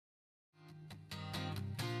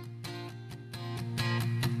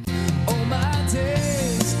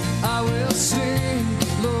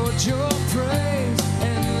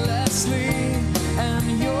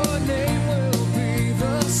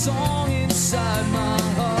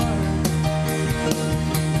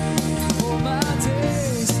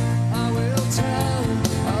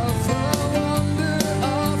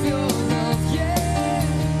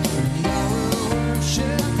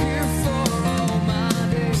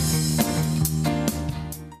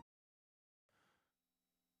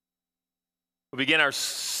We began our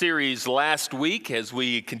series last week as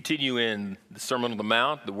we continue in the Sermon on the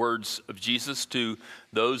Mount, the words of Jesus to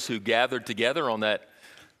those who gathered together on that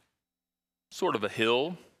sort of a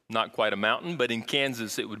hill, not quite a mountain, but in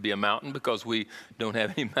Kansas it would be a mountain because we don't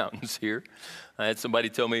have any mountains here. I had somebody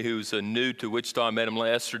tell me who's new to Wichita, I met him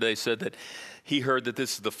yesterday, said that he heard that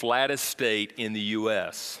this is the flattest state in the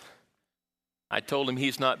U.S. I told him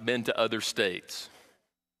he's not been to other states.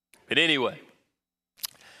 But anyway,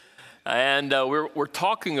 and we're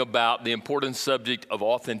talking about the important subject of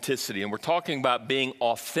authenticity, and we're talking about being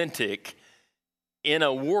authentic in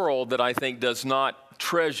a world that I think does not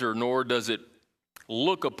treasure nor does it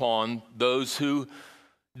look upon those who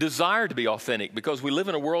desire to be authentic, because we live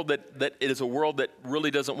in a world that it is a world that really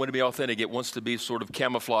doesn't want to be authentic. It wants to be sort of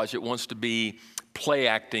camouflage. It wants to be play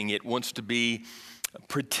acting. It wants to be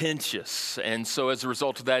pretentious. And so as a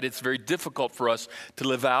result of that, it's very difficult for us to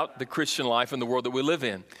live out the Christian life in the world that we live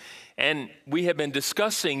in. And we have been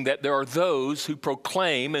discussing that there are those who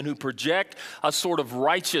proclaim and who project a sort of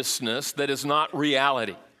righteousness that is not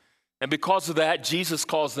reality. And because of that, Jesus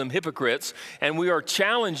calls them hypocrites. And we are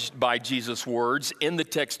challenged by Jesus' words in the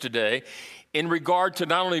text today in regard to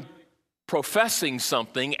not only professing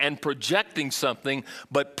something and projecting something,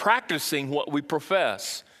 but practicing what we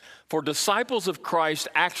profess. For disciples of Christ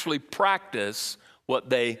actually practice what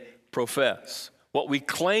they profess. What we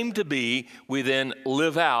claim to be, we then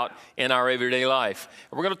live out in our everyday life.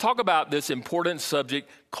 And we're going to talk about this important subject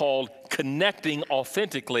called connecting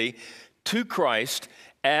authentically to Christ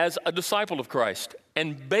as a disciple of Christ.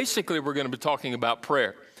 And basically, we're going to be talking about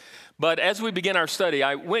prayer. But as we begin our study,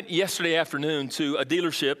 I went yesterday afternoon to a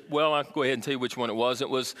dealership. Well, I'll go ahead and tell you which one it was. It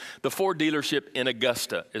was the Ford dealership in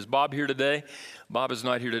Augusta. Is Bob here today? Bob is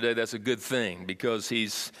not here today. That's a good thing, because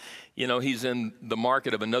he's in the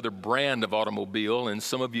market of another brand of automobile, and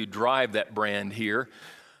some of you drive that brand here.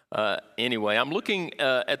 Anyway, I'm looking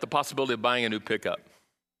at the possibility of buying a new pickup.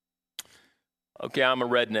 Okay, I'm a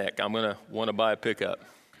redneck. I'm going to want to buy a pickup.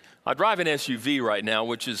 I drive an SUV right now,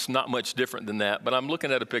 which is not much different than that, but I'm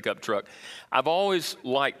looking at a pickup truck. I've always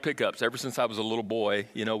liked pickups. Ever since I was a little boy,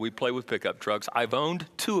 we play with pickup trucks. I've owned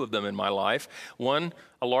two of them in my life, one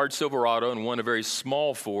a large Silverado and one a very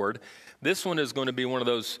small Ford. This one is going to be one of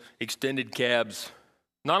those extended cabs,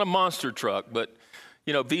 not a monster truck, but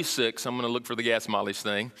V6. I'm going to look for the gas mileage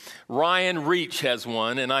thing. Ryan Reach has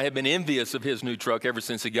one, and I have been envious of his new truck ever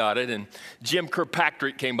since he got it. And Jim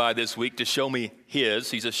Kirkpatrick came by this week to show me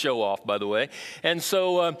his. He's a show-off, by the way. And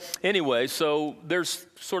so so there's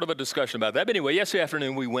sort of a discussion about that. But anyway, yesterday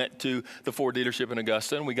afternoon we went to the Ford dealership in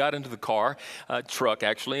Augusta, and we got into the truck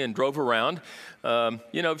actually, and drove around.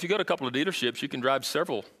 If you go to a couple of dealerships, you can drive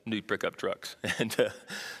several new pickup trucks. And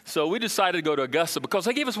so we decided to go to Augusta because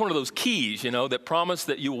they gave us one of those keys, that promise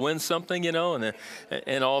that you'll win something, and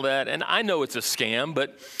all that. And I know it's a scam,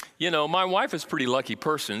 but, my wife is a pretty lucky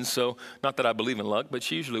person. So not that I believe in luck, but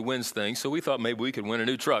she usually wins things. So we thought maybe we could win a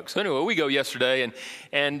new truck. So anyway, we go yesterday,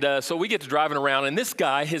 and so we get to driving around. And this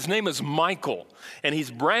guy, his name is Michael, and he's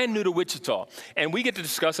brand new to Wichita. And we get to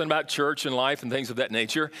discussing about church and life and things of that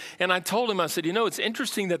nature. And I told him, I said, it's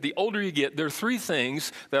interesting that the older you get, there are three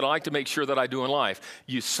things that I like to make sure that I do in life.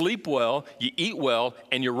 You sleep well, you eat well,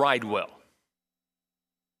 and you ride well.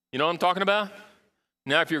 You know what I'm talking about?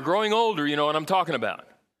 Now, if you're growing older, you know what I'm talking about.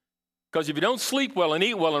 Because if you don't sleep well and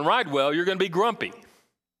eat well and ride well, you're going to be grumpy.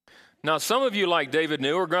 Now, some of you, like David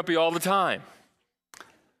knew, are grumpy all the time.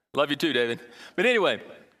 Love you too, David. But anyway,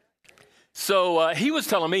 so he was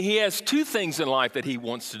telling me he has two things in life that he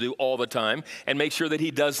wants to do all the time and make sure that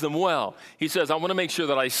he does them well. He says, I want to make sure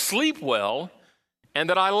that I sleep well and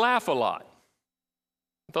that I laugh a lot.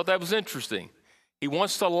 I thought that was interesting. He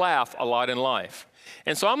wants to laugh a lot in life.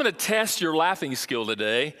 And so I'm going to test your laughing skill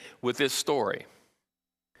today with this story.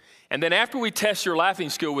 And then after we test your laughing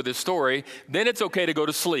skill with this story, then it's okay to go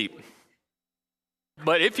to sleep.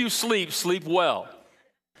 But if you sleep, sleep well.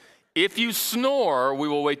 If you snore, we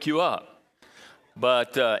will wake you up.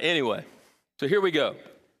 But anyway, so here we go.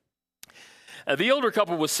 The older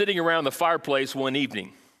couple was sitting around the fireplace one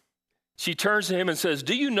evening. She turns to him and says,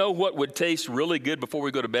 do you know what would taste really good before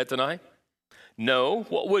we go to bed tonight? No.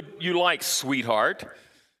 What would you like, sweetheart?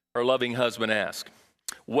 Her loving husband asked.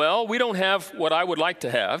 Well, we don't have what I would like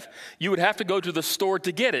to have. You would have to go to the store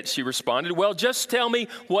to get it, she responded. Well, just tell me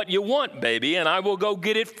what you want, baby, and I will go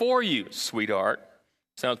get it for you, sweetheart.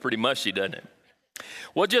 Sounds pretty mushy, doesn't it?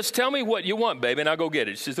 Well, just tell me what you want, baby, and I'll go get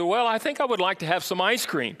it. She said, well, I think I would like to have some ice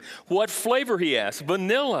cream. What flavor, he asked.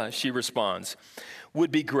 Vanilla, she responds.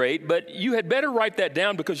 Would be great, but you had better write that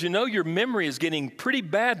down because your memory is getting pretty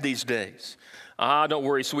bad these days. Don't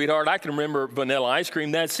worry, sweetheart. I can remember vanilla ice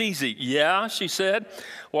cream. That's easy. Yeah, she said.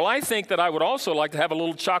 Well, I think that I would also like to have a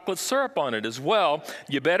little chocolate syrup on it as well.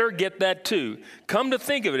 You better get that too. Come to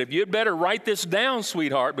think of it, you'd better write this down,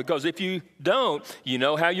 sweetheart, because if you don't, you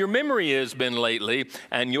know how your memory has been lately,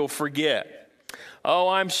 and you'll forget. Oh,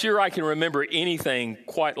 I'm sure I can remember anything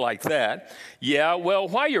quite like that. Yeah, well,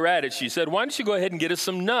 while you're at it, she said, why don't you go ahead and get us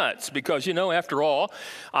some nuts? Because, after all,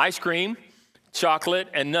 ice cream, chocolate,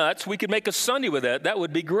 and nuts, we could make a sundae with that. That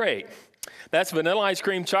would be great. That's vanilla ice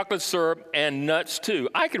cream, chocolate syrup, and nuts too.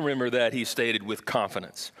 I can remember that, he stated with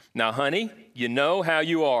confidence. Now, honey, you know how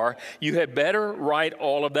you are. You had better write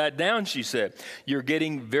all of that down, she said. You're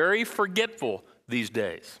getting very forgetful these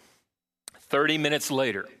days. 30 minutes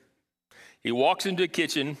later, he walks into the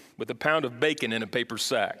kitchen with a pound of bacon in a paper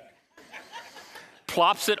sack,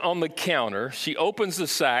 plops it on the counter. She opens the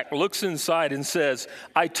sack, looks inside, and says,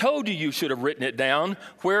 I told you should have written it down.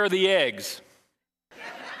 Where are the eggs?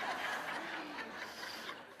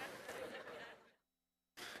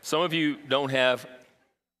 Some of you don't have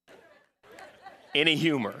any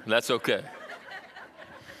humor. That's okay.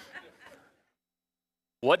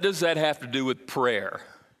 What does that have to do with prayer?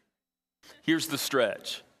 Here's the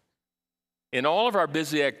stretch. In all of our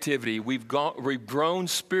busy activity, we've grown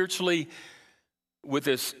spiritually with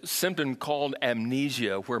this symptom called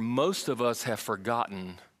amnesia, where most of us have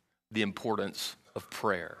forgotten the importance of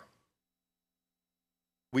prayer.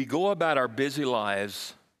 We go about our busy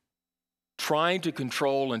lives trying to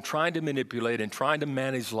control and trying to manipulate and trying to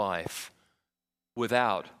manage life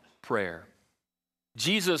without prayer.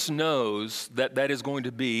 Jesus knows that that is going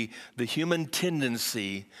to be the human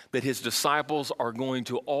tendency that his disciples are going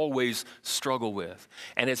to always struggle with.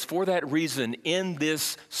 And it's for that reason in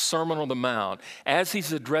this Sermon on the Mount, as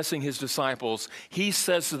he's addressing his disciples, he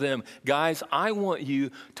says to them, guys, I want you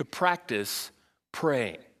to practice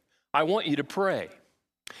praying. I want you to pray.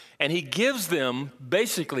 And he gives them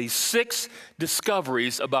basically 6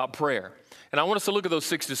 discoveries about prayer. And I want us to look at those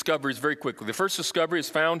 6 discoveries very quickly. The first discovery is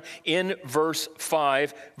found in verse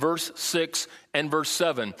 5, verse 6, and verse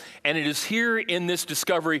 7. And it is here in this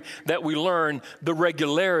discovery that we learn the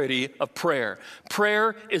regularity of prayer.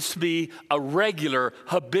 Prayer is to be a regular,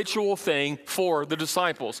 habitual thing for the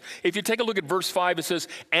disciples. If you take a look at verse 5, it says,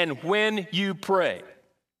 and when you pray.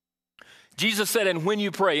 Jesus said, and when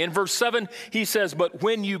you pray. In verse 7, he says, but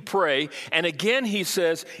when you pray. And again, he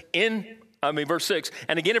says verse 6,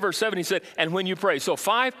 and again in verse 7 he said, and when you pray. So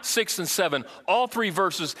 5, 6, and 7, all 3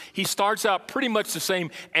 verses, he starts out pretty much the same,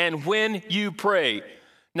 and when you pray.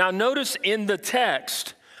 Now notice in the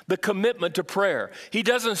text, the commitment to prayer. He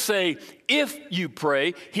doesn't say, if you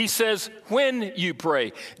pray, he says, when you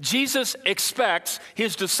pray. Jesus expects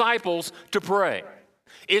his disciples to pray.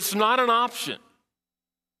 It's not an option.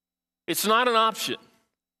 It's not an option.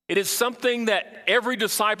 It is something that every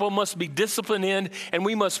disciple must be disciplined in, and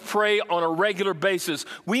we must pray on a regular basis.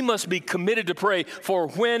 We must be committed to pray for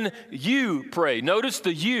when you pray. Notice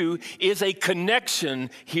the you is a connection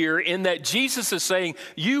here in that Jesus is saying,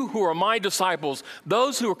 you who are my disciples,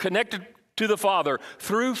 those who are connected to the Father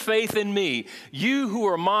through faith in me, you who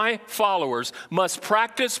are my followers must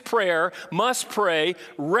practice prayer, must pray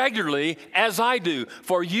regularly as I do,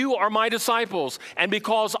 for you are my disciples. And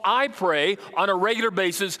because I pray on a regular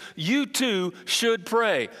basis, you too should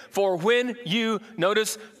pray. For when you,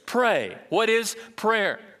 notice, pray. What is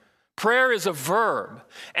prayer? Prayer is a verb,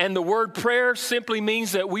 and the word prayer simply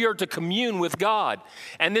means that we are to commune with God.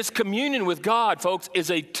 And this communion with God, folks, is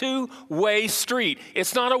a 2-way street.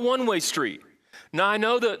 It's not a 1-way street. Now, I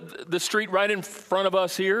know that the street right in front of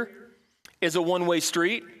us here is a 1-way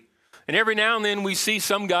street. And every now and then we see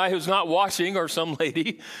some guy who's not watching, or some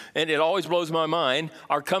lady, and it always blows my mind,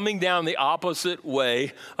 are coming down the opposite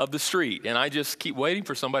way of the street. And I just keep waiting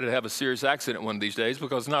for somebody to have a serious accident one of these days,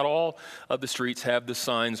 because not all of the streets have the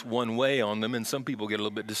signs one way on them, and some people get a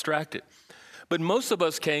little bit distracted. But most of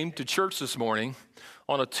us came to church this morning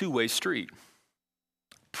on a 2-way street.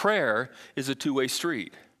 Prayer is a 2-way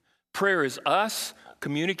street. Prayer is us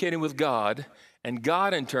communicating with God, and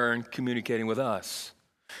God in turn communicating with us.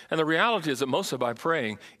 And the reality is that most of our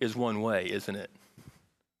praying is one way, isn't it?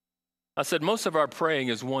 I said most of our praying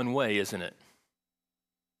is one way, isn't it?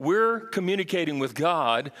 We're communicating with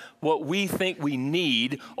God what we think we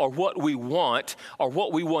need, or what we want, or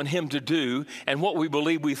what we want him to do, and what we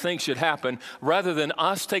believe we think should happen, rather than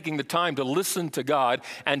us taking the time to listen to God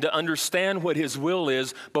and to understand what his will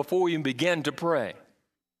is before we begin to pray.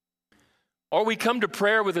 Or we come to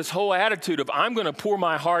prayer with this whole attitude of, I'm going to pour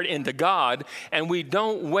my heart into God, and we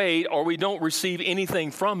don't wait or we don't receive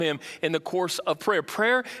anything from him in the course of prayer.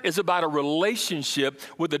 Prayer is about a relationship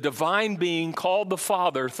with a divine being called the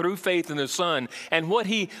Father through faith in the Son. And what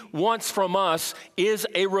he wants from us is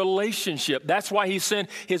a relationship. That's why he sent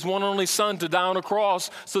his one and only Son to die on a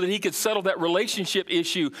cross, so that he could settle that relationship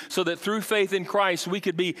issue, so that through faith in Christ we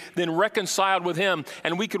could be then reconciled with him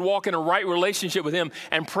and we could walk in a right relationship with him.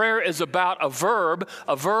 And prayer is about a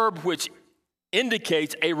verb which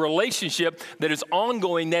indicates a relationship that is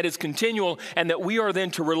ongoing, that is continual, and that we are then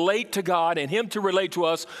to relate to God and him to relate to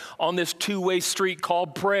us on this two-way street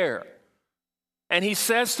called prayer. And he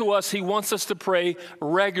says to us, he wants us to pray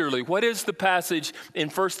regularly. What is the passage in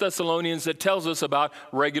 1 Thessalonians that tells us about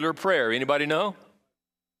regular prayer? Anybody know?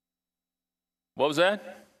 What was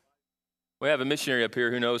that? We have a missionary up here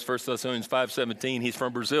who knows 1 Thessalonians 5:17. He's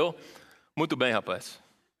from Brazil. Muito bem, rapaz.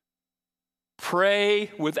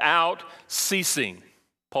 Pray without ceasing,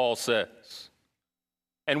 Paul says.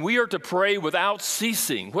 And we are to pray without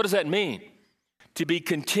ceasing. What does that mean? To be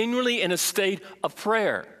continually in a state of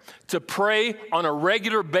prayer. To pray on a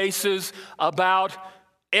regular basis about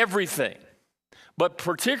everything. But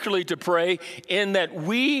particularly to pray in that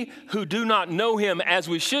we who do not know him as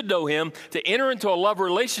we should know him, to enter into a love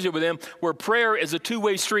relationship with him, where prayer is a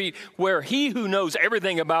two-way street, where he who knows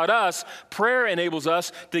everything about us, prayer enables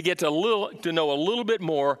us to get to know a little bit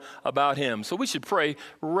more about him. So we should pray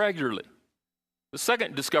regularly. The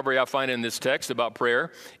second discovery I find in this text about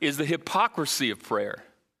prayer is the hypocrisy of prayer.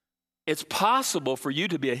 It's possible for you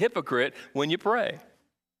to be a hypocrite when you pray.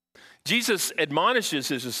 Jesus admonishes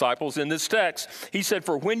his disciples in this text. He said,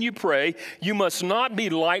 for when you pray, you must not be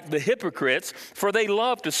like the hypocrites, for they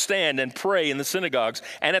love to stand and pray in the synagogues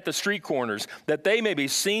and at the street corners, that they may be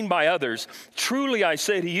seen by others. Truly, I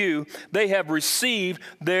say to you, they have received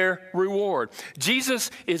their reward. Jesus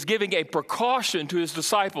is giving a precaution to his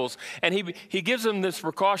disciples, and he gives them this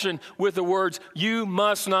precaution with the words, you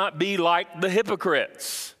must not be like the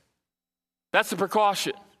hypocrites. That's the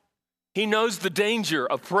precaution. He knows the danger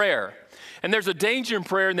of prayer. And there's a danger in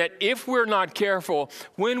prayer in that if we're not careful,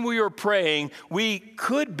 when we are praying, we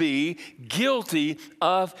could be guilty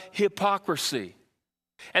of hypocrisy.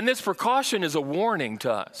 And this precaution is a warning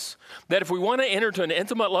to us that if we want to enter into an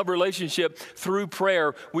intimate love relationship through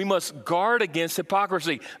prayer, we must guard against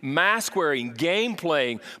hypocrisy, mask wearing, game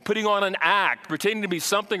playing, putting on an act, pretending to be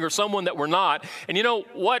something or someone that we're not. And you know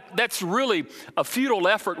what? That's really a futile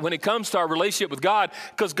effort when it comes to our relationship with God,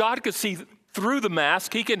 because God could see through the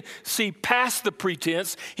mask. He can see past the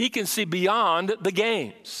pretense. He can see beyond the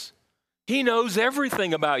games. He knows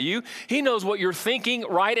everything about you. He knows what you're thinking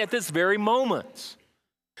right at this very moment.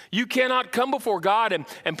 You cannot come before God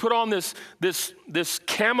and put on this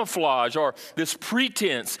camouflage or this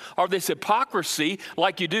pretense or this hypocrisy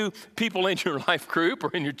like you do people in your life group or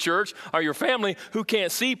in your church or your family who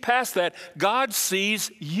can't see past that. God sees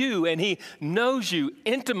you, and he knows you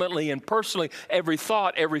intimately and personally, every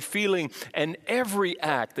thought, every feeling, and every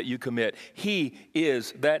act that you commit. He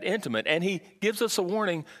is that intimate, and he gives us a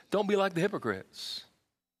warning, don't be like the hypocrites.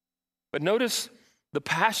 But notice the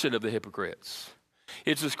passion of the hypocrites.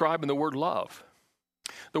 It's described in the word love.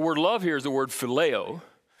 The word love here is the word phileo.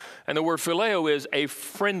 And the word phileo is a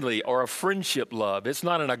friendly or a friendship love. It's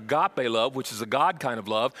not an agape love, which is a God kind of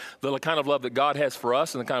love, the kind of love that God has for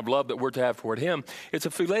us and the kind of love that we're to have toward him. It's a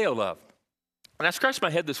phileo love. And I scratched my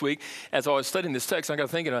head this week as I was studying this text. I got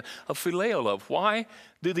thinking of phileo love. Why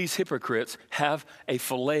do these hypocrites have a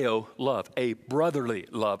phileo love, a brotherly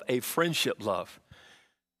love, a friendship love?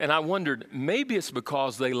 And I wondered, maybe it's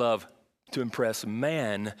because they love to impress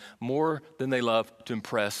man more than they love to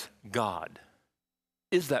impress God.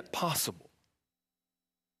 Is that possible?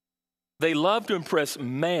 They love to impress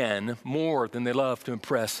man more than they love to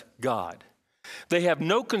impress God. They have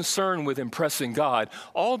no concern with impressing God.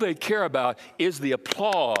 All they care about is the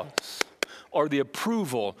applause or the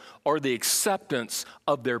approval or the acceptance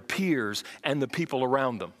of their peers and the people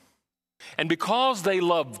around them. And because they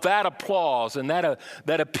love that applause and that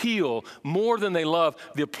appeal more than they love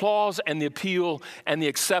the applause and the appeal and the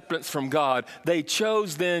acceptance from God, they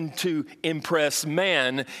chose then to impress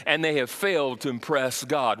man, and they have failed to impress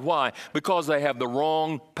God. Why? Because they have the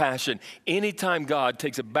wrong passion. Anytime God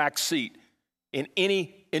takes a back seat in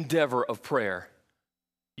any endeavor of prayer,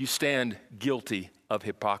 you stand guilty of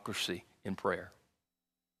hypocrisy in prayer.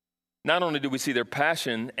 Not only do we see their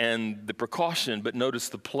passion and the precaution, but notice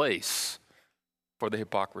the place for the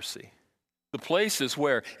hypocrisy. The place is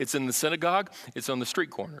where? It's in the synagogue, it's on the street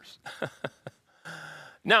corners.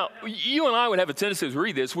 Now, you and I would have a tendency to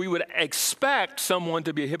read this. We would expect someone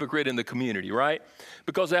to be a hypocrite in the community, right?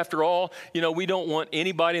 Because after all, we don't want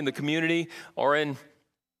anybody in the community or in,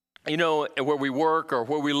 where we work or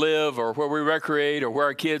where we live or where we recreate or where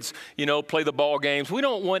our kids, play the ball games. We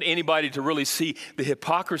don't want anybody to really see the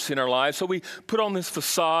hypocrisy in our lives. So we put on this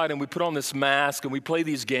facade and we put on this mask and we play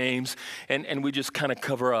these games and we just kind of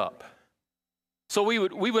cover up. So we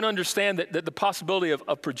would understand that the possibility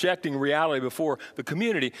of projecting reality before the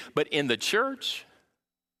community, but in the church,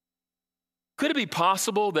 could it be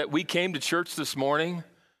possible that we came to church this morning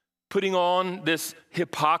putting on this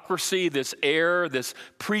hypocrisy, this air, this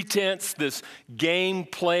pretense, this game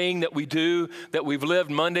playing that we do, that we've lived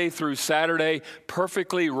Monday through Saturday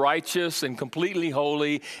perfectly righteous and completely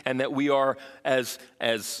holy, and that we are as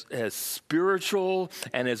spiritual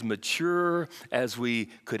and as mature as we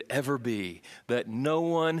could ever be, that no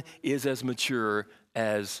one is as mature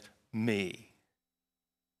as me?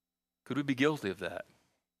 Could we be guilty of that?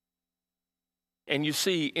 And you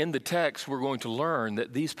see, in the text, we're going to learn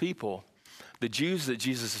that these people, the Jews that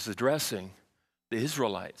Jesus is addressing, the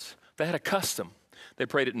Israelites, they had a custom. They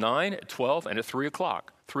prayed at 9, at 12, and at 3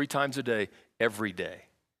 o'clock, 3 times a day, every day.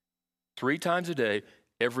 3 times a day,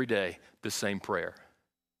 every day, the same prayer.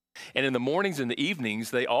 And in the mornings and the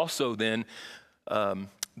evenings, they also then,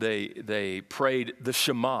 they prayed the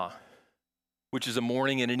Shema, which is a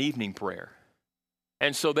morning and an evening prayer.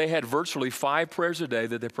 And so they had virtually 5 prayers a day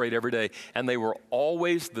that they prayed every day, and they were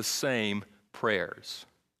always the same prayers.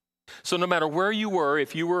 So no matter where you were,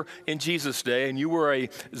 if you were in Jesus' day and you were a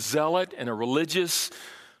zealot and a religious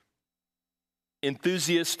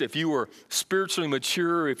enthusiast, if you were spiritually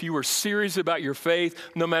mature, if you were serious about your faith,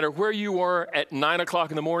 no matter where you were at 9 o'clock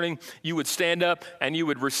in the morning, you would stand up and you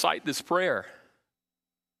would recite this prayer.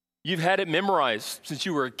 You've had it memorized since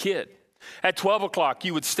you were a kid. At 12 o'clock,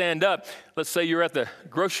 you would stand up. Let's say you're at the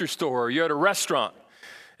grocery store or you're at a restaurant.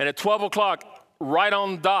 And at 12 o'clock, right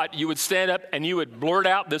on the dot, you would stand up and you would blurt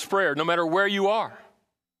out this prayer, no matter where you are.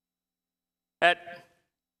 At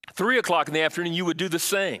 3 o'clock in the afternoon, you would do the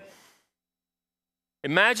same.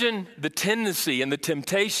 Imagine the tendency and the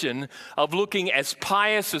temptation of looking as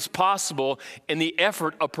pious as possible in the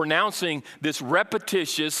effort of pronouncing this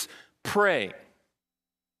repetitious praying.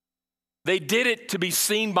 They did it to be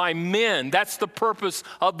seen by men. That's the purpose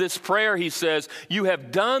of this prayer, he says. You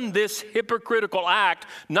have done this hypocritical act,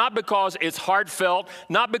 not because it's heartfelt,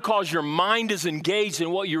 not because your mind is engaged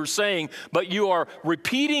in what you're saying, but you are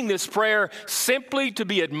repeating this prayer simply to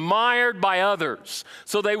be admired by others,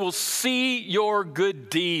 so they will see your good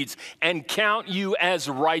deeds and count you as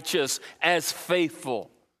righteous, as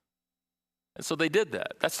faithful. And so they did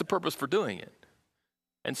that. That's the purpose for doing it.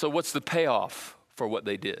 And so what's the payoff for what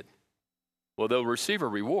they did? Well, they'll receive a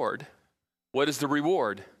reward. What is the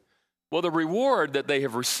reward? Well, the reward that they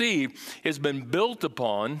have received has been built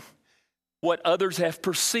upon what others have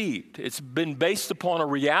perceived. It's been based upon a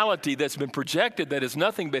reality that's been projected that is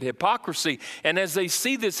nothing but hypocrisy. And as they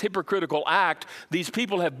see this hypocritical act, these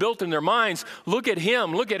people have built in their minds, look at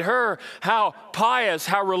him, look at her, how pious,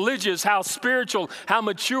 how religious, how spiritual, how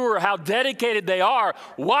mature, how dedicated they are.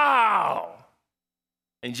 Wow!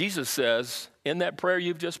 And Jesus says, in that prayer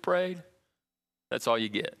you've just prayed, that's all you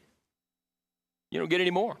get. You don't get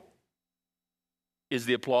any more. Is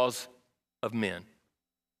the applause of men.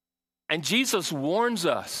 And Jesus warns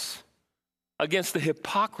us against the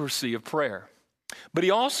hypocrisy of prayer. But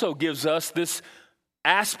he also gives us this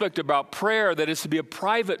aspect about prayer that is to be a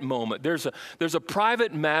private moment. There's a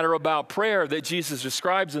private matter about prayer that Jesus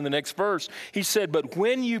describes in the next verse. He said, but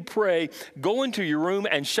when you pray, go into your room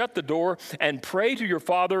and shut the door and pray to your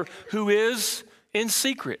Father who is in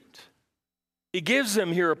secret. He gives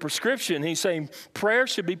them here a prescription. He's saying prayer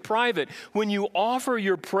should be private. When you offer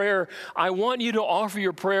your prayer, I want you to offer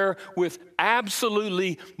your prayer with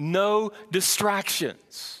absolutely no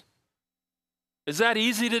distractions. Is that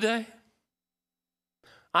easy today?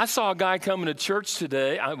 I saw a guy coming to church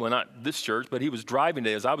today. Well, not this church, but he was driving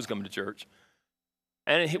today as I was coming to church.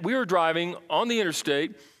 And we were driving on the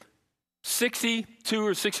interstate, 62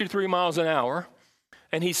 or 63 miles an hour,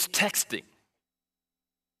 and he's texting.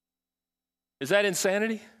 Is that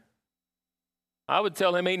insanity? I would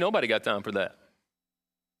tell him, ain't nobody got time for that.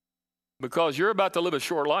 Because you're about to live a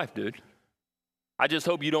short life, dude. I just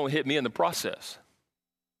hope you don't hit me in the process.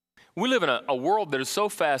 We live in a world that is so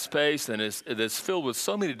fast-paced and is filled with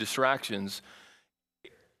so many distractions.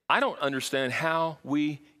 I don't understand how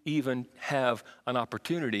we even have an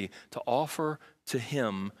opportunity to offer to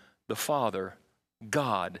him, the Father,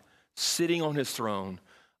 God, sitting on his throne,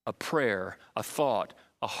 a prayer, a thought,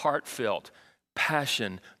 a heartfelt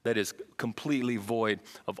passion that is completely void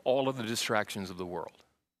of all of the distractions of the world.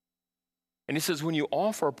 And he says, when you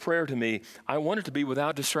offer a prayer to me, I want it to be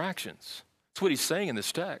without distractions. That's what he's saying in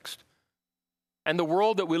this text. And the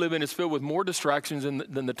world that we live in is filled with more distractions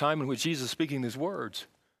than the time in which Jesus is speaking these words.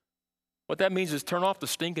 What that means is turn off the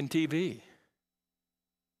stinking TV.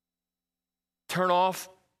 Turn off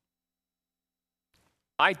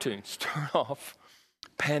iTunes. Turn off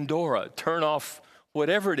Pandora. Turn off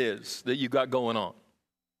whatever it is that you got going on.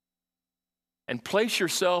 And place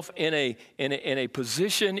yourself in a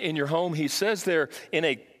position in your home. He says there, in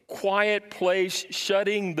a quiet place,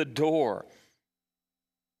 shutting the door.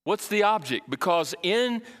 What's the object? Because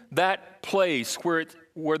in that place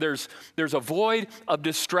where there's a void of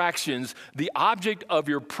distractions, the object of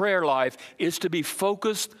your prayer life is to be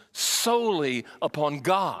focused solely upon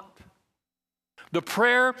God. The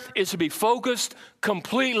prayer is to be focused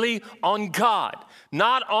completely on God,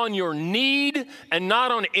 not on your need and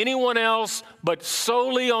not on anyone else, but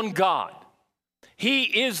solely on God. He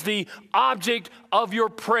is the object of your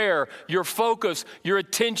prayer, your focus, your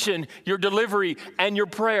attention, your delivery, and your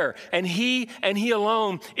prayer. And He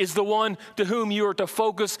alone is the one to whom you are to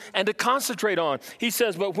focus and to concentrate on. He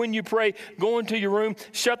says, but when you pray, go into your room,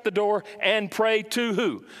 shut the door, and pray to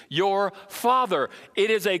who? Your Father.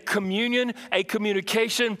 It is a communion, a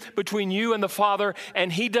communication between you and the Father,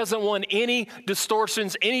 and He doesn't want any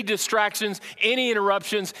distortions, any distractions, any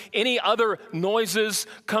interruptions, any other noises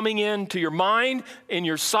coming into your mind, in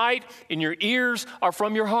your sight, in your ears, or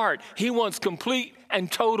from your heart. He wants complete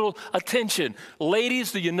and total attention.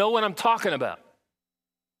 Ladies, do you know what I'm talking about?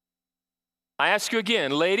 I ask you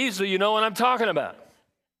again, ladies, do you know what I'm talking about?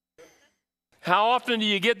 How often do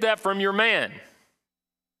you get that from your man?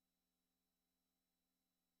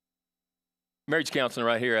 Marriage counseling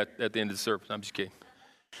right here at the end of the service. I'm just kidding.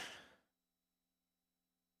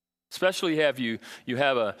 Especially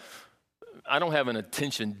I don't have an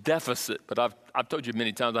attention deficit, but I've told you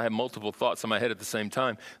many times I have multiple thoughts in my head at the same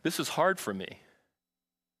time. This is hard for me,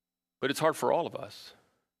 but it's hard for all of us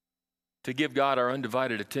to give God our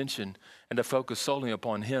undivided attention and to focus solely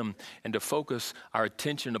upon Him and to focus our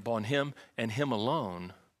attention upon Him and Him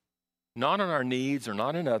alone, not on our needs or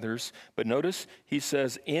not in others. But notice he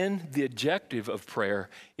says in the objective of prayer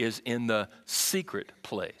is in the secret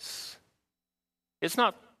place. It's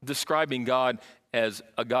not describing God as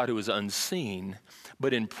a God who is unseen,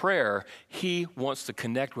 but in prayer, He wants to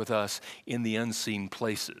connect with us in the unseen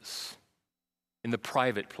places, in the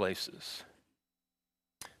private places.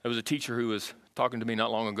 There was a teacher who was talking to me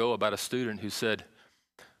not long ago about a student who said,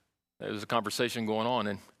 there was a conversation going on,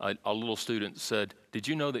 and a little student said, did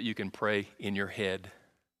you know that you can pray in your head?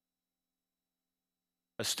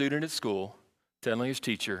 A student at school telling his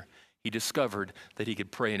teacher he discovered that he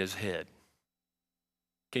could pray in his head.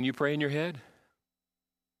 Can you pray in your head?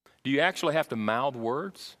 Do you actually have to mouth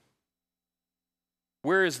words?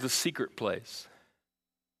 Where is the secret place?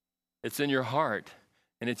 It's in your heart,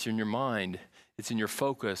 and it's in your mind. It's in your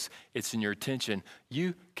focus. It's in your attention.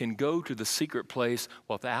 You can go to the secret place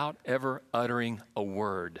without ever uttering a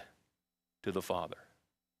word to the Father.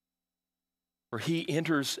 Where He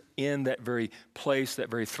enters in that very place,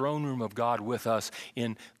 that very throne room of God with us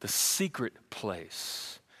in the secret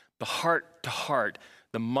place, the heart to heart,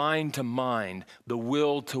 the mind to mind, the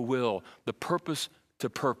will to will, the purpose to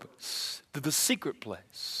purpose, to the secret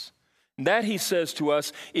place. And that, he says to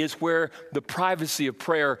us, is where the privacy of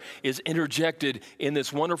prayer is interjected in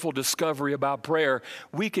this wonderful discovery about prayer.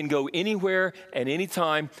 We can go anywhere at any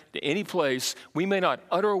time to any place. We may not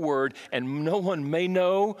utter a word, and no one may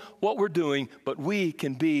know what we're doing, but we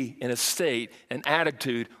can be in a state, an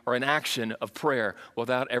attitude, or an action of prayer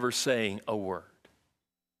without ever saying a word.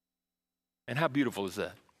 And how beautiful is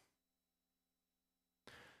that?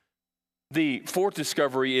 The fourth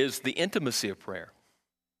discovery is the intimacy of prayer.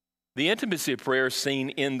 The intimacy of prayer is seen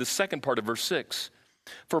in the second part of verse 6.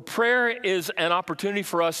 For prayer is an opportunity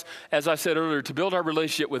for us, as I said earlier, to build our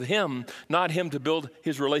relationship with Him, not Him to build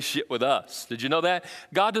His relationship with us. Did you know that?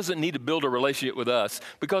 God doesn't need to build a relationship with us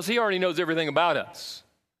because He already knows everything about us.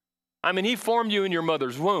 I mean, He formed you in your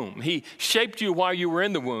mother's womb. He shaped you while you were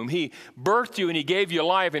in the womb. He birthed you and He gave you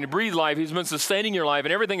life and He breathed life. He's been sustaining your life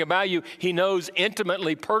and everything about you. He knows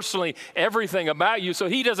intimately, personally, everything about you. So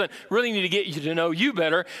He doesn't really need to get you to know you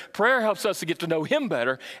better. Prayer helps us to get to know Him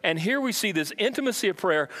better. And here we see this intimacy of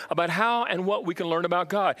prayer about how and what we can learn about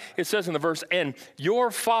God. It says in the verse, and your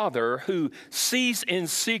Father who sees in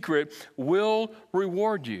secret will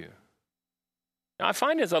reward you. Now, I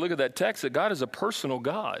find as I look at that text that God is a personal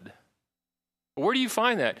God. Where do you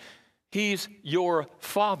find that? He's your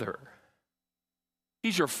Father.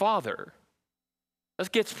 He's your Father. That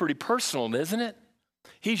gets pretty personal, doesn't it?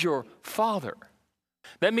 He's your Father.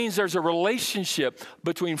 That means there's a relationship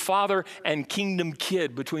between Father and kingdom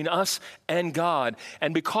kid, between us and God.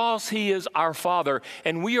 And because He is our Father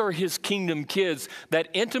and we are His kingdom kids, that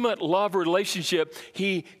intimate love relationship,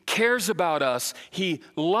 He cares about us, He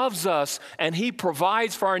loves us, and He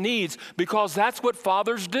provides for our needs, because that's what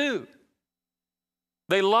fathers do.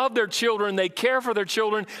 They love their children, they care for their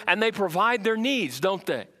children, and they provide their needs, don't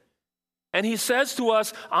they? And He says to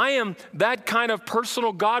us, I am that kind of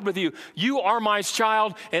personal God with you. You are my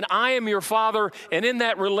child, and I am your Father. And in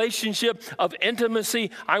that relationship of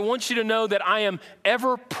intimacy, I want you to know that I am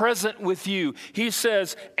ever present with you. He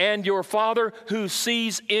says, and your Father who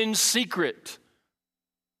sees in secret.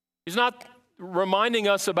 He's not reminding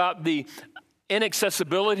us about the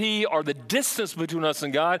inaccessibility or the distance between us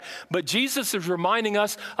and God, but Jesus is reminding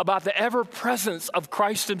us about the ever presence of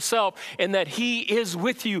Christ Himself, and that He is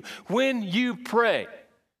with you when you pray.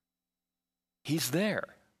 He's there.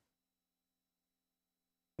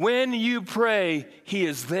 When you pray, He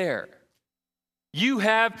is there. You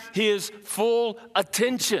have His full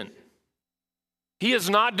attention. He is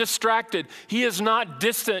not distracted. He is not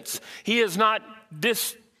distant. He is not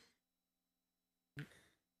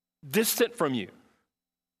distant from you.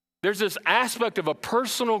 There's this aspect of a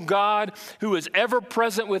personal God who is ever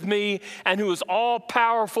present with me and who is all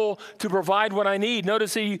powerful to provide what I need.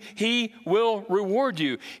 Notice He will reward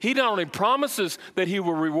you. He not only promises that He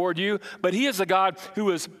will reward you, but He is a God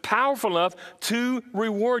who is powerful enough to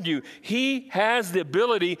reward you. He has the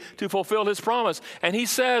ability to fulfill His promise. And He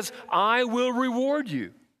says, I will reward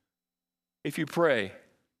you if you pray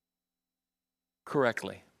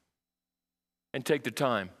correctly and take the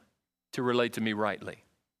time to relate to me rightly.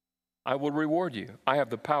 I will reward you. I have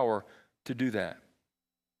the power to do that.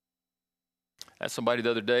 I asked somebody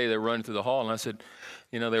the other day, they were running through the hall, and I said,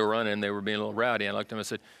 they were running, they were being a little rowdy. I looked at them and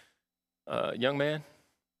said, young man,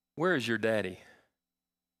 where is your daddy?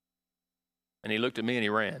 And he looked at me and he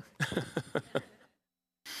ran.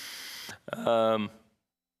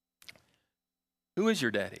 Who is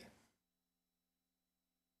your daddy?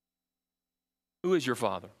 Who is your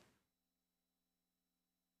father?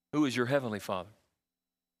 Who is your heavenly Father?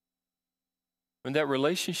 And that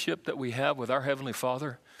relationship that we have with our Heavenly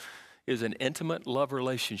Father is an intimate love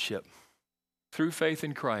relationship. Through faith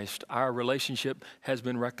in Christ, our relationship has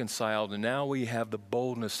been reconciled, and now we have the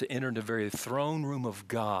boldness to enter into the very throne room of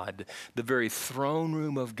God,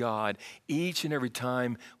 each and every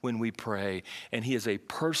time when we pray. And He is a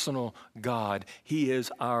personal God. He is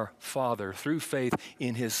our Father through faith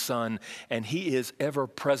in His Son, and He is ever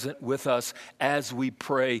present with us as we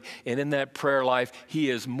pray. And in that prayer life, He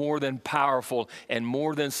is more than powerful and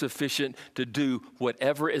more than sufficient to do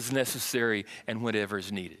whatever is necessary and whatever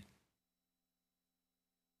is needed.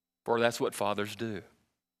 For that's what fathers do.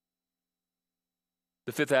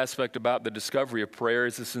 The fifth aspect about the discovery of prayer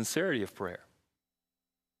is the sincerity of prayer.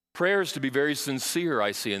 Prayer is to be very sincere,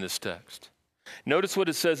 I see in this text. Notice what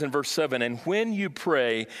it says in verse 7, and when you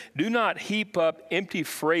pray, do not heap up empty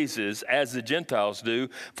phrases as the Gentiles do,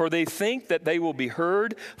 for they think that they will be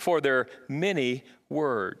heard for their many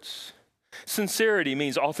words. Sincerity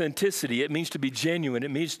means authenticity. It means to be genuine.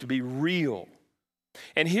 It means to be real.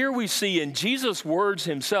 And here we see in Jesus' words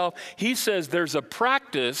Himself, He says there's a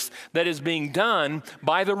practice that is being done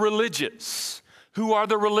by the religious. Who are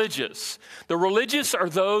the religious? The religious are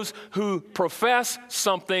those who profess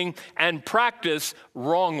something and practice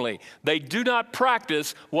wrongly. They do not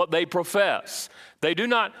practice what they profess. They're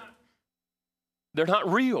not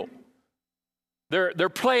real. They're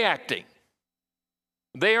play acting.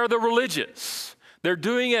 They are the religious. They're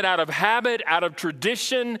doing it out of habit, out of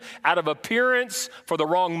tradition, out of appearance, for the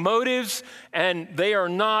wrong motives, and they are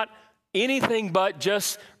not anything but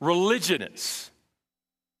just religionists.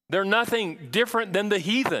 They're nothing different than the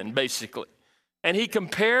heathen, basically. And He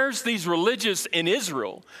compares these religious in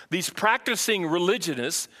Israel, these practicing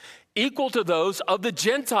religionists, equal to those of the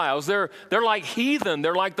Gentiles. They're like heathen.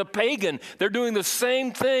 They're like the pagan. They're doing the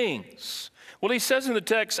same things. Well, He says in the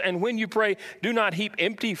text, and when you pray, do not heap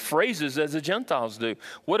empty phrases as the Gentiles do.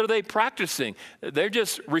 What are they practicing? They're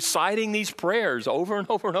just reciting these prayers over and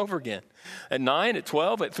over and over again. At 9, at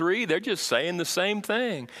 12, at 3, they're just saying the same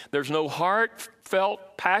thing. There's no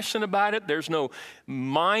heartfelt passion about it. There's no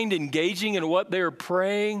mind engaging in what they're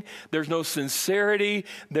praying. There's no sincerity.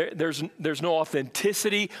 There's no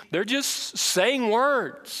authenticity. They're just saying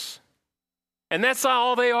words. And that's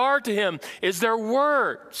all they are to Him, is their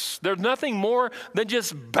words. They're nothing more than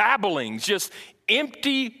just babblings, just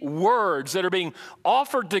empty words that are being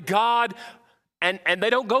offered to God, and they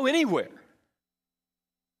don't go anywhere.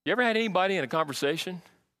 You ever had anybody in a conversation?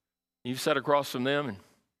 You've sat across from them, and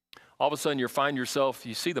all of a sudden you find yourself,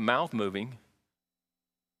 you see the mouth moving,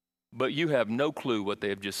 but you have no clue what they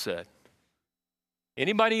have just said.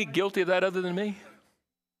 Anybody guilty of that other than me?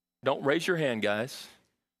 Don't raise your hand, guys.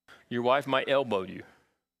 Your wife might elbow you.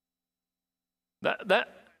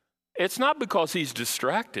 It's not because he's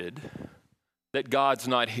distracted that God's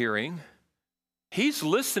not hearing. He's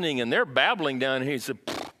listening and they're babbling down here. He said,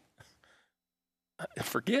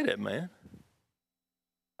 forget it, man.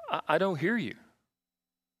 I don't hear you.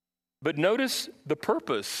 But notice the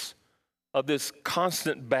purpose of this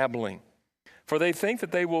constant babbling. For they think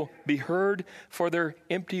that they will be heard for their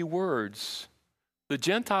empty words. The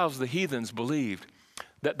Gentiles, the heathens, believed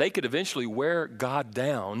that they could eventually wear God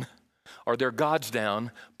down or their gods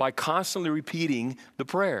down by constantly repeating the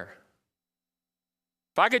prayer.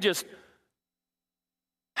 If I could just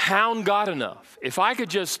hound God enough, if I could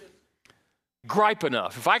just gripe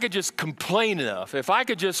enough, if I could just complain enough, if I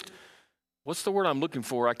could just, what's the word I'm looking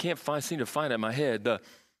for? I can't seem to find it in my head.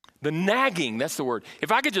 The nagging, that's the word.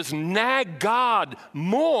 If I could just nag God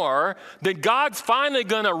more, then God's finally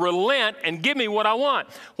going to relent and give me what I want.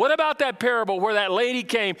 What about that parable where that lady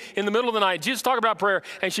came in the middle of the night, Jesus talked about prayer,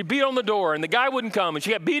 and she beat on the door, and the guy wouldn't come, and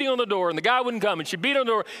she kept beating on the door, and the guy wouldn't come, and she beat on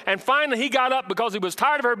the door, and finally he got up because he was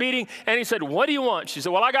tired of her beating, and he said, what do you want? She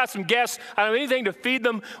said, well, I got some guests. I don't have anything to feed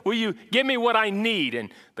them. Will you give me what I need?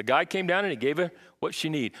 And the guy came down and he gave her what she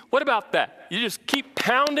needed. What about that? You just keep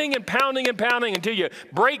pounding and pounding and pounding until you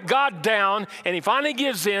break God down and he finally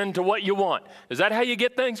gives in to what you want. Is that how you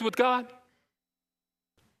get things with God?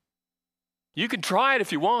 You can try it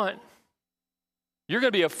if you want. You're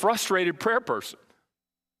going to be a frustrated prayer person.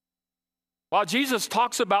 While Jesus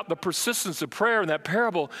talks about the persistence of prayer in that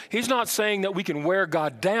parable, he's not saying that we can wear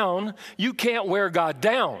God down. You can't wear God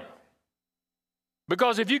down.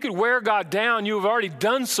 Because if you could wear God down, you have already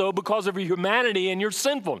done so because of your humanity and your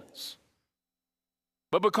sinfulness.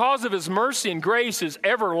 But because of his mercy and grace is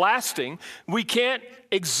everlasting, we can't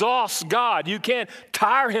exhaust God. You can't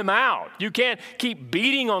tire him out. You can't keep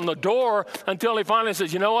beating on the door until he finally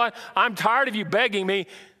says, you know what? I'm tired of you begging me.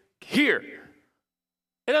 Here.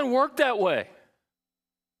 It doesn't work that way.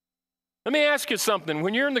 Let me ask you something.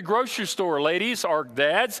 When you're in the grocery store, ladies or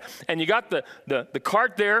dads, and you got the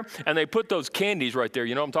cart there, and they put those candies right there,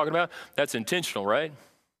 you know what I'm talking about? That's intentional, right?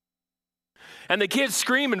 And the kids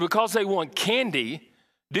screaming because they want candy,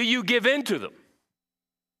 do you give in to them?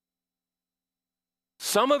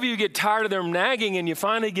 Some of you get tired of them nagging and you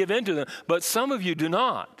finally give in to them, but some of you do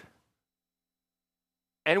not.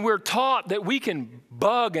 And we're taught that we can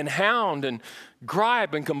bug and hound and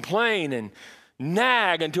gripe and complain and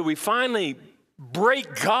nag until we finally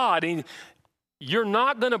break God. And you're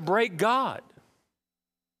not going to break God.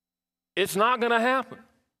 It's not going to happen.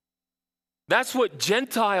 That's what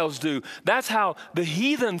Gentiles do. That's how the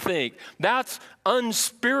heathen think. That's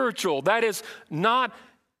unspiritual. That is not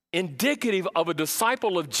indicative of a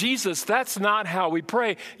disciple of Jesus. That's not how we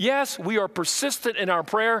pray. Yes, we are persistent in our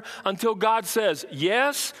prayer until God says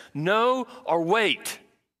yes, no, or wait.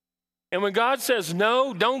 And when God says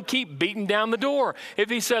no, don't keep beating down the door. If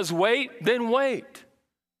he says wait, then wait.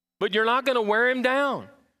 But you're not going to wear him down.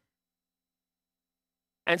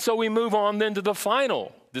 And so we move on then to the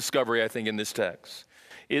final discovery, I think, in this text,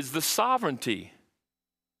 is the sovereignty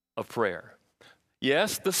of prayer.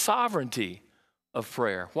 Yes, the sovereignty of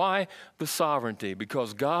prayer. Why the sovereignty?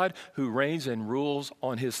 Because God, who reigns and rules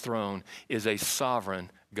on his throne, is a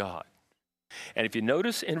sovereign God. And if you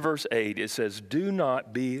notice in verse 8, it says, do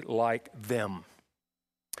not be like them,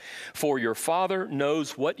 for your Father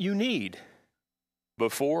knows what you need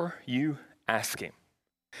before you ask him.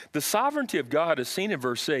 The sovereignty of God is seen in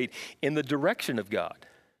verse 8 in the direction of God.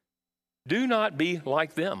 Do not be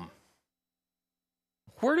like them.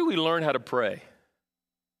 Where do we learn how to pray?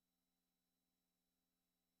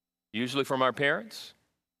 Usually from our parents.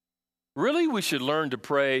 Really, we should learn to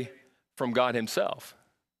pray from God himself.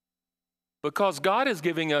 Because God is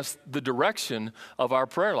giving us the direction of our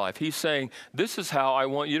prayer life. He's saying, this is how I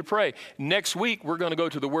want you to pray. Next week, we're going to go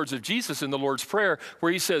to the words of Jesus in the Lord's Prayer,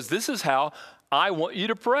 where he says, this is how I want you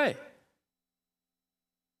to pray.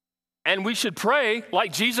 And we should pray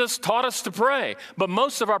like Jesus taught us to pray. But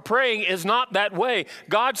most of our praying is not that way.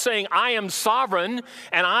 God's saying, I am sovereign,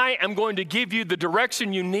 and I am going to give you the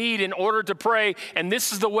direction you need in order to pray, and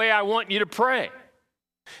this is the way I want you to pray.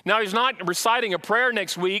 Now, he's not reciting a prayer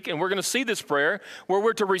next week, and we're going to see this prayer, where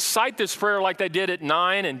we're to recite this prayer like they did at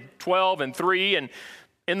 9 and 12 and 3 and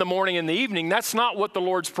in the morning and the evening. That's not what the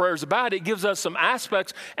Lord's Prayer is about. It gives us some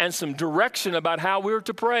aspects and some direction about how we're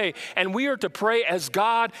to pray. And we are to pray as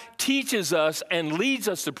God teaches us and leads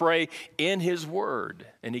us to pray in his word.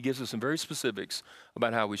 And he gives us some very specifics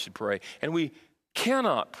about how we should pray. And we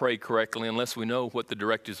cannot pray correctly unless we know what the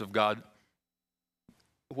directives of God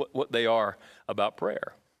what they are about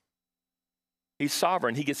prayer. He's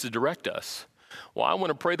sovereign. He gets to direct us. Well, I want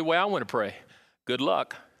to pray the way I want to pray. Good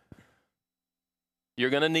luck. You're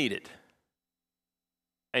going to need it.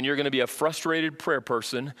 And you're going to be a frustrated prayer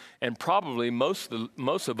person. And probably most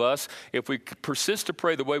of us, if we persist to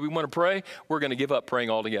pray the way we want to pray, we're going to give up praying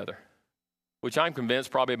altogether, which I'm convinced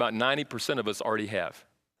probably about 90% of us already have.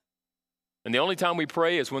 And the only time we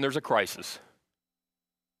pray is when there's a crisis,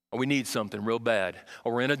 or we need something real bad,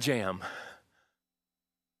 or we're in a jam,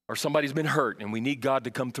 or somebody's been hurt and we need God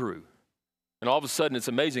to come through. And all of a sudden, it's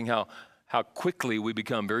amazing how quickly we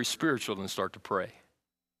become very spiritual and start to pray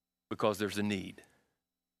because there's a need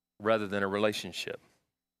rather than a relationship.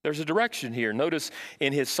 There's a direction here. Notice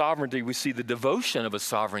in his sovereignty, we see the devotion of a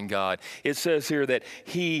sovereign God. It says here that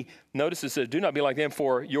notice it says, do not be like them,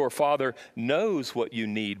 for your Father knows what you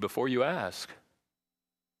need before you ask.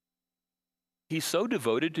 He's so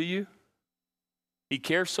devoted to you. He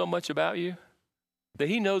cares so much about you that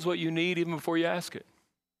he knows what you need even before you ask it.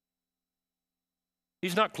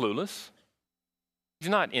 He's not clueless. He's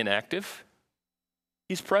not inactive.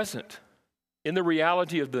 He's present in the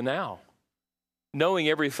reality of the now, knowing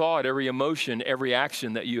every thought, every emotion, every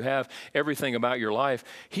action that you have, everything about your life.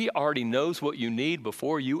 He already knows what you need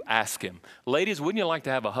before you ask him. Ladies, wouldn't you like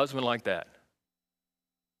to have a husband like that?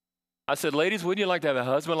 I said, ladies, wouldn't you like to have a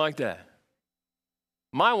husband like that?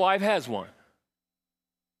 My wife has one.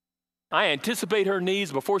 I anticipate her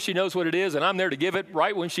needs before she knows what it is, and I'm there to give it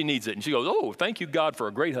right when she needs it. And she goes, oh, thank you, God, for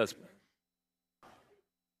a great husband.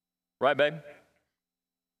 Right, babe?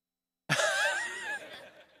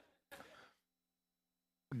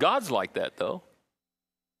 God's like that, though.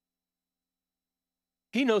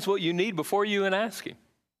 He knows what you need before you even ask him.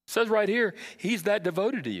 It says right here, he's that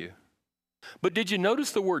devoted to you. But did you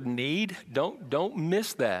notice the word need? Don't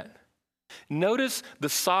miss that. Notice the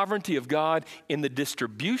sovereignty of God in the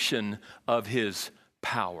distribution of his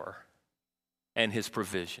power and his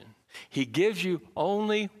provision. He gives you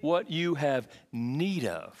only what you have need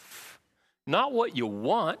of, not what you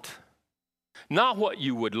want, not what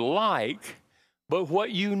you would like, but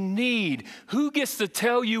what you need. Who gets to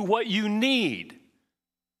tell you what you need?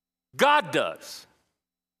 God does.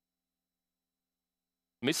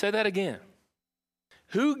 Let me say that again.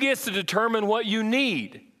 Who gets to determine what you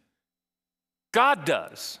need? God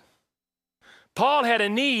does. Paul had a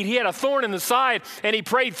need. He had a thorn in the side, and he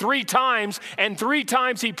prayed 3 times, and 3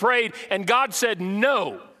 times he prayed, and God said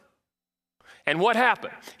no. And what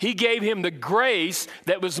happened? He gave him the grace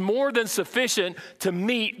that was more than sufficient to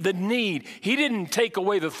meet the need. He didn't take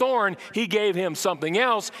away the thorn. He gave him something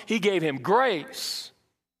else. He gave him grace.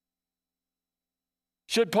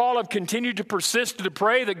 Should Paul have continued to persist to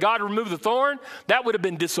pray that God remove the thorn? That would have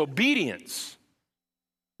been disobedience,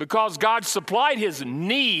 because God supplied his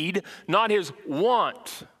need, not his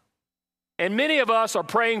want. And many of us are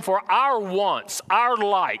praying for our wants, our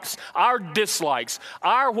likes, our dislikes,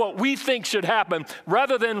 our what we think should happen,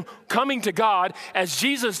 rather than coming to God as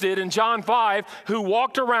Jesus did in John 5, who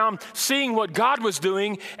walked around seeing what God was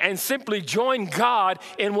doing and simply joined God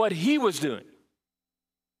in what he was doing.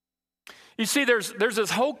 You see, there's this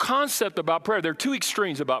whole concept about prayer. There are 2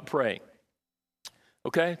 extremes about praying.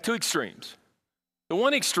 Okay? 2 extremes. The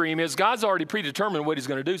one extreme is God's already predetermined what he's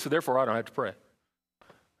going to do, so therefore I don't have to pray.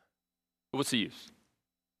 What's the use?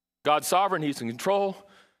 God's sovereign. He's in control.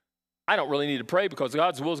 I don't really need to pray because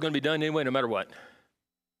God's will is going to be done anyway, no matter what.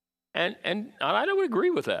 And I don't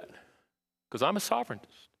agree with that, because I'm a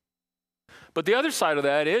sovereigntist. But the other side of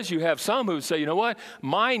that is you have some who say, you know what?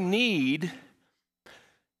 My need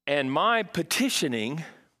and my petitioning,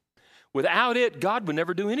 without it, God would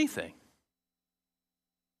never do anything.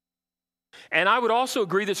 And I would also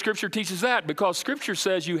agree that Scripture teaches that, because Scripture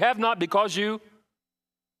says you have not because you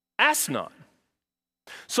ask not.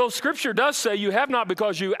 So Scripture does say you have not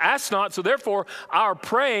because you ask not, so therefore our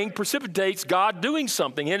praying precipitates God doing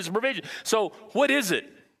something in his provision. So what is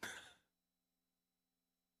it?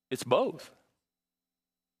 It's both.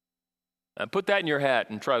 And put that in your hat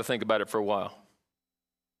and try to think about it for a while.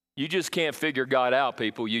 You just can't figure God out,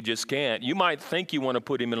 people. You just can't. You might think you want to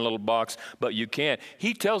put him in a little box, but you can't.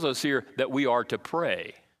 He tells us here that we are to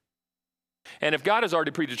pray. And if God has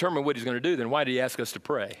already predetermined what he's going to do, then why did he ask us to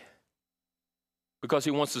pray? Because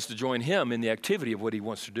he wants us to join him in the activity of what he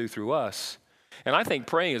wants to do through us. And I think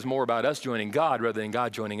praying is more about us joining God rather than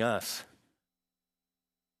God joining us.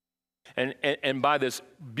 And by this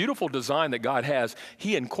beautiful design that God has,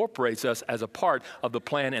 he incorporates us as a part of the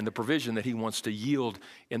plan and the provision that he wants to yield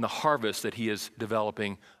in the harvest that he is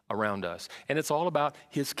developing around us. And it's all about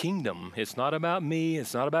his kingdom. It's not about me,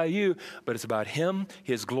 it's not about you, but it's about him,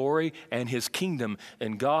 his glory, and his kingdom.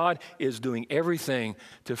 And God is doing everything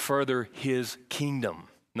to further his kingdom.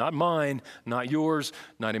 Not mine, not yours,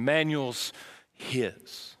 not Immanuel's,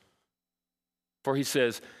 his. For he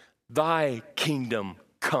says, thy kingdom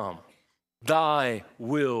come, thy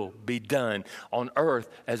will be done on earth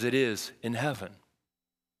as it is in heaven.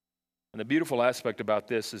 And the beautiful aspect about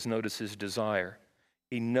this is notice his desire.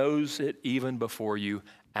 He knows it even before you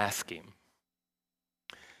ask him.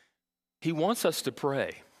 He wants us to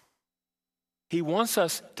pray. He wants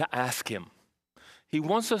us to ask him. He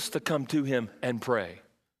wants us to come to him and pray.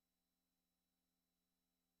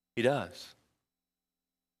 He does.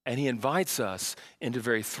 And he invites us into the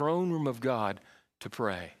very throne room of God to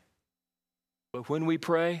pray. But when we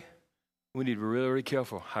pray, we need to be really, really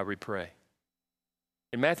careful how we pray.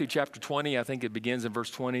 In Matthew chapter 20, I think it begins in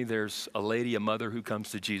verse 20, there's a lady, a mother who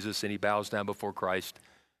comes to Jesus and he bows down before Christ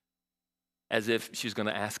as if she's going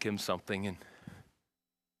to ask him something. And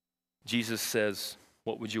Jesus says,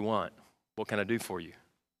 what would you want? What can I do for you?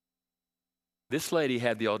 This lady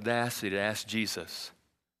had the audacity to ask Jesus,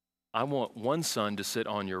 I want one son to sit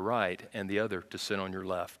on your right and the other to sit on your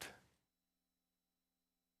left.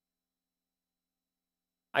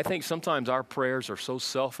 I think sometimes our prayers are so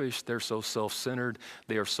selfish, they're so self-centered,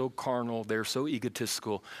 they are so carnal, they're so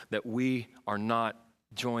egotistical that we are not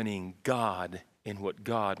joining God in what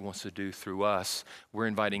God wants to do through us. We're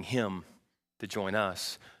inviting him to join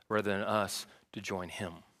us rather than us to join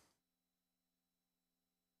him.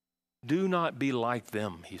 Do not be like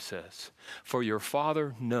them, he says, for your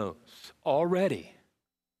Father knows already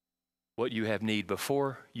what you have need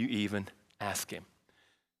before you even ask him.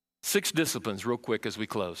 6 disciplines real quick as we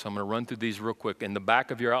close. I'm going to run through these real quick. In the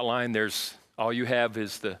back of your outline, there's all you have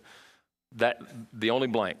is the only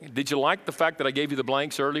blank. Did you like the fact that I gave you the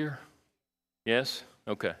blanks earlier? Yes?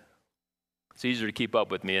 Okay. It's easier to keep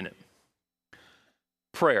up with me, isn't it?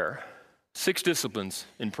 Prayer. 6 disciplines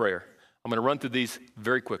in prayer. I'm going to run through these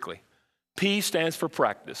very quickly. P stands for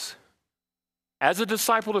practice. As a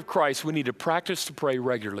disciple of Christ, we need to practice to pray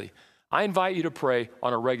regularly. I invite you to pray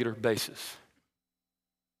on a regular basis.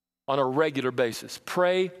 On a regular basis.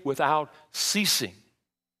 Pray without ceasing.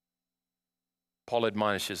 Paul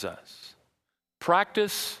admonishes us.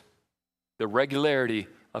 Practice the regularity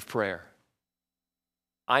of prayer.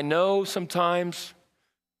 I know sometimes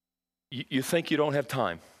you think you don't have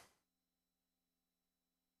time,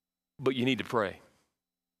 but you need to pray.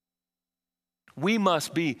 We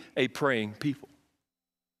must be a praying people.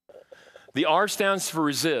 The R stands for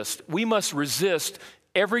resist. We must resist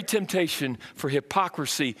every temptation for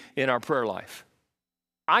hypocrisy in our prayer life.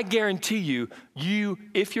 I guarantee you,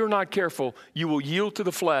 if you're not careful, you will yield to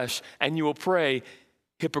the flesh and you will pray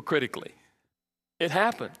hypocritically. It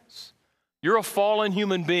happens. You're a fallen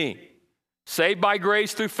human being. Saved by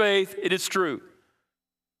grace through faith, it is true.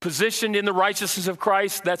 Positioned in the righteousness of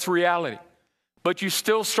Christ, that's reality. But you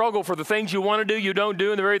still struggle for the things you want to do, you don't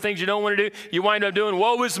do, and the very things you don't want to do, you wind up doing,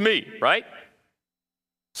 woe is me, right?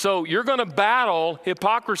 So you're going to battle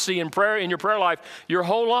hypocrisy in prayer in your prayer life your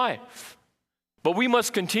whole life. But we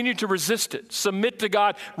must continue to resist it. Submit to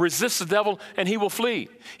God, resist the devil, and he will flee.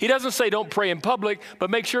 He doesn't say don't pray in public, but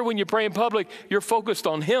make sure when you pray in public, you're focused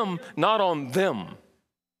on him, not on them.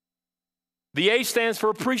 The A stands for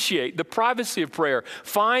appreciate, the privacy of prayer.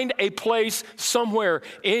 Find a place somewhere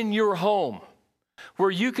in your home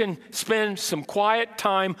where you can spend some quiet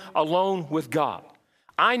time alone with God.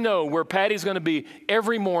 I know where Patty's going to be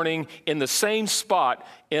every morning in the same spot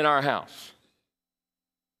in our house.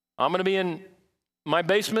 I'm going to be in my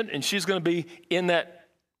basement, and she's going to be in that,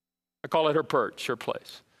 I call it her perch, her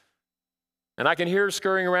place. And I can hear her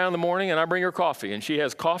scurrying around in the morning, and I bring her coffee, and she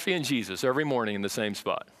has coffee and Jesus every morning in the same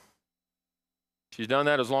spot. She's done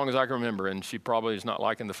that as long as I can remember, and she probably is not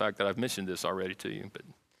liking the fact that I've mentioned this already to you. But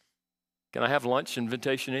can I have lunch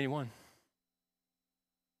invitation, anyone?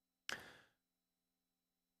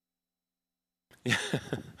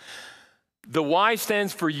 The Y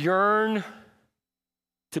stands for yearn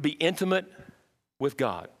to be intimate with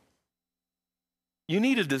God. You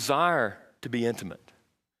need a desire to be intimate.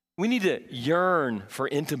 We need to yearn for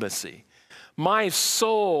intimacy. My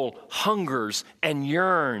soul hungers and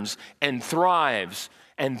yearns and thrives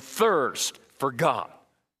and thirsts for God.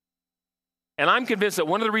 And I'm convinced that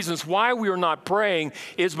one of the reasons why we are not praying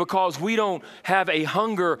is because we don't have a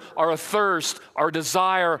hunger or a thirst or a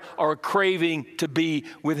desire or a craving to be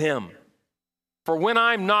with him. For when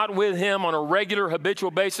I'm not with him on a regular,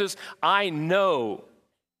 habitual basis, I know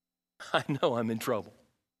I'm in trouble.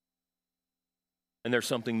 And there's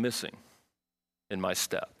something missing in my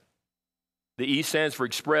step. The E stands for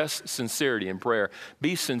express sincerity in prayer.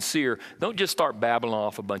 Be sincere. Don't just start babbling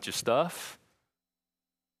off a bunch of stuff,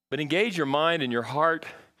 but engage your mind and your heart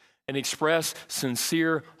and express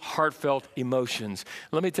sincere, heartfelt emotions.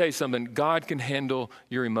 Let me tell you something. God can handle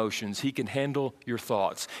your emotions. He can handle your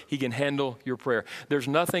thoughts. He can handle your prayer. There's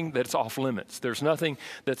nothing that's off limits. There's nothing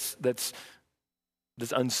that's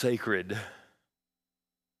unsacred.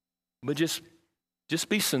 But just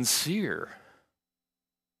be sincere.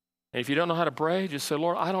 And if you don't know how to pray, just say,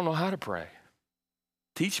 Lord, I don't know how to pray.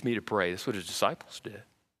 Teach me to pray. That's what his disciples did.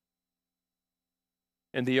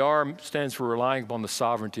 And the R stands for relying upon the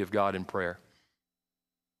sovereignty of God in prayer.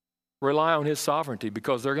 Rely on his sovereignty,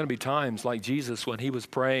 because there are going to be times like Jesus when he was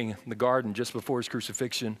praying in the garden just before his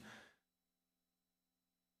crucifixion.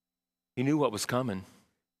 He knew what was coming.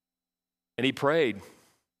 And he prayed,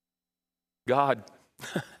 God,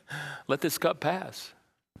 let this cup pass.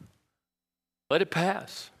 Let it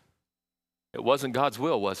pass. It wasn't God's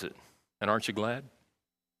will, was it? And aren't you glad?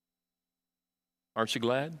 Aren't you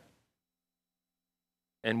glad?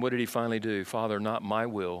 And what did he finally do? Father, not my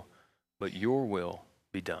will, but your will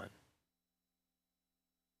be done.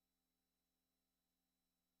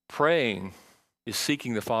 Praying is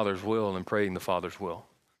seeking the Father's will and praying the Father's will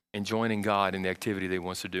and joining God in the activity that he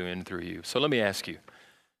wants to do in and through you. So let me ask you,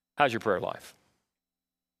 how's your prayer life?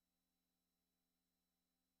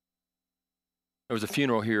 There was a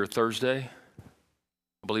funeral here Thursday.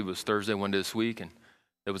 I believe it was Thursday, one day this week, and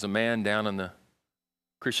there was a man down in the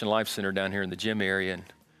Christian Life Center down here in the gym area, and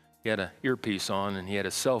he had an earpiece on, and he had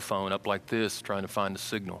a cell phone up like this trying to find a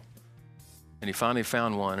signal. And he finally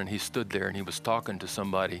found one, and he stood there, and he was talking to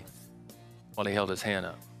somebody while he held his hand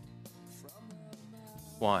up.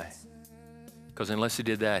 Why? Because unless he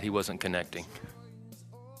did that, he wasn't connecting.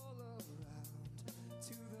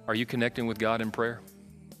 Are you connecting with God in prayer?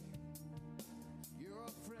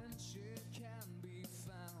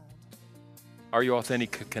 Are you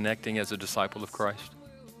authentically connecting as a disciple of Christ?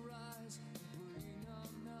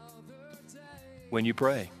 When you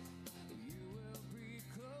pray,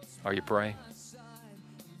 are you praying?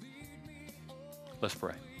 Let's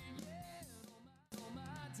pray.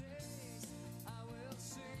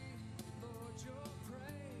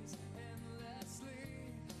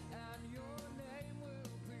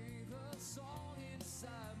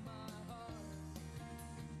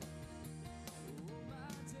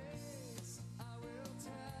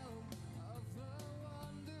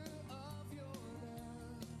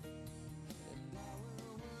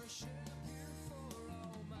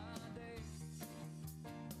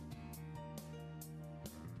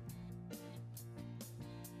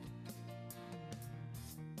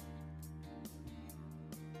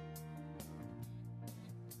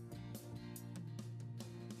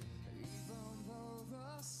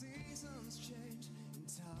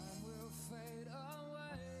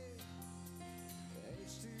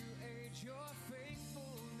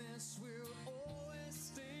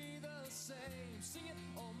 Sing it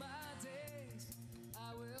all my days.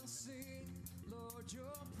 I will sing, Lord, your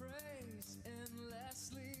praise.